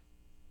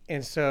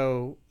 And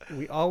so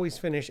we always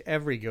finish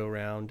every go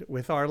round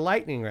with our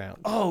lightning round.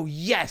 Oh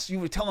yes, you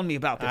were telling me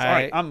about this. All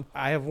right,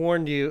 I have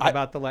warned you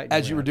about the lightning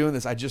round. As you were doing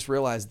this, I just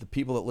realized the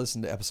people that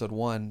listened to episode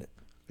 1,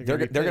 they're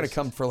gonna be going to pissed.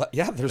 come for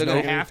There's They're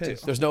no gonna have to.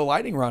 There's no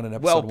lightning round in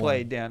episode well 1.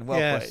 played, Dan. Well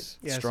Yes,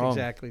 Strong.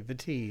 exactly. The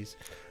tease.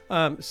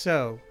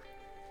 So,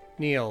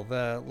 Neal,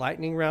 the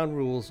lightning round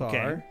rules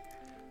are: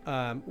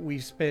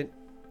 we've spent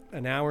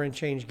an hour and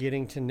change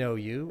getting to know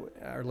you.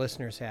 Our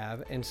listeners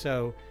have, and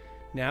so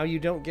now you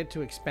don't get to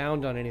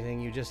expound on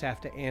anything. You just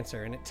have to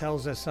answer, and it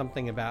tells us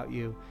something about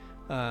you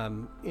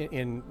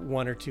in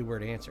 1 or 2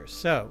 word answers.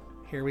 So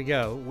here we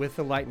go with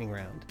the lightning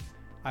round.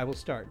 I will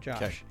start,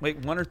 Josh. Okay.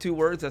 Wait, 1 or 2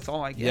 words. That's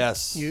all I get.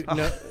 Yes.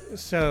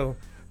 So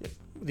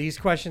these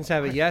questions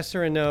have a yes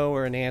or a no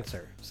or an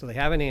answer. So they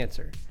have an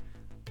answer.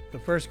 The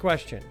first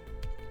question: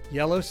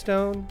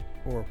 Yellowstone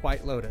or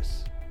White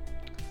Lotus?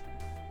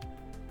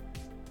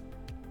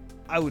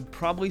 I would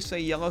probably say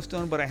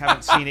Yellowstone, but I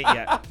haven't seen it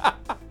yet.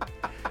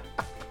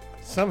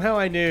 Somehow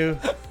I knew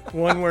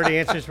 1 word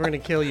answers were going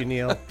to kill you,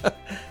 Neal.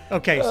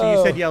 Okay, so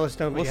you said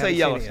Yellowstone, but We'll you say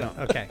haven't seen it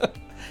Yellowstone. yet.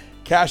 Okay.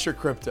 Cash or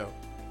crypto?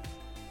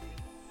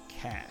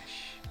 Cash.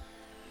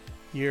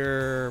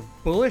 You're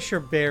bullish or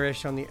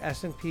bearish on the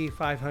S&P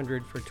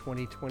 500 for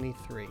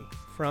 2023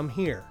 from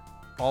here?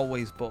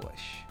 Always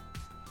bullish.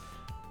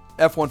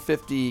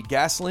 F-150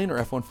 gasoline or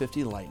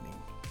F-150 Lightning?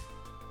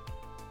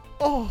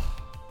 Oh,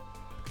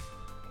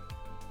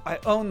 I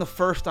own the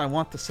first. I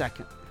want the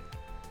second.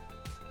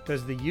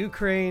 Does the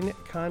Ukraine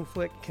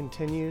conflict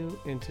continue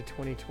into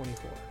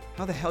 2024?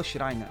 How the hell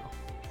should I know?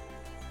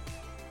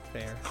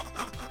 Fair.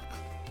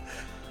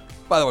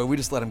 By the way, we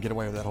just let him get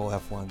away with that whole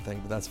F1 thing,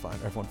 but that's fine.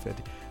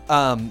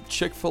 F-150.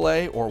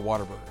 Chick-fil-A or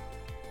Whataburger?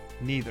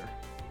 Neither.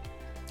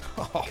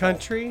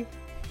 Country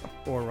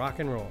or rock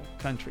and roll?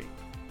 Country.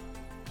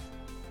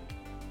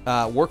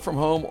 Work from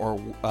home or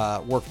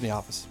work from the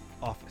office?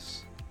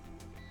 Office.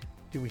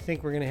 Do we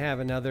think we're going to have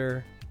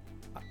another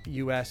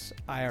U.S.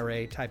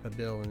 IRA type of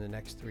bill in the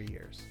next 3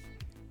 years?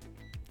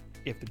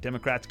 If the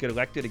Democrats get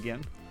elected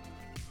again.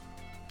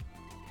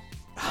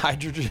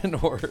 Hydrogen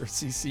or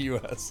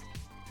CCUS?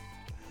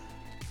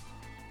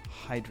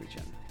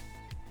 Hydrogen.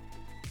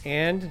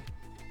 And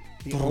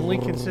the only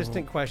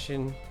consistent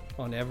question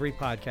on every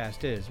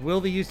podcast is,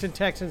 will the Houston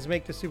Texans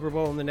make the Super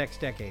Bowl in the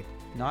next decade?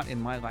 Not in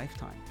my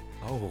lifetime.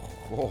 Oh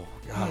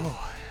God.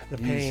 Oh, the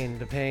pain.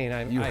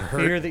 You I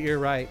hurt. fear that you're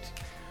right.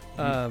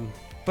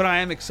 But I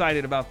am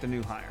excited about the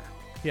new hire.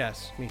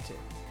 Yes, me too.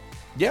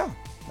 Yeah,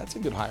 that's a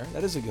good hire.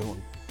 That is a good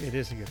one. It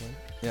is a good one.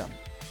 Yeah.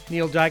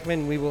 Neal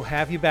Dikeman, we will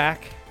have you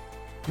back.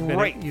 You've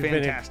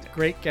Fantastic. been a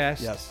great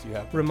guest. Yes, you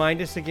have.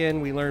 Remind us again,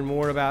 we learn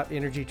more about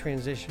Energy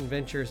Transition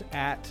Ventures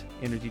at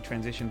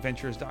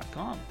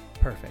EnergyTransitionVentures.com.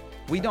 Perfect.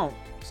 We don't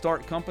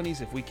start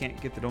companies if we can't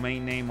get the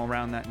domain name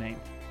around that name.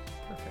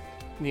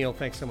 Perfect. Neal,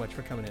 thanks so much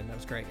for coming in. That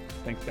was great.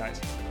 Thanks, guys.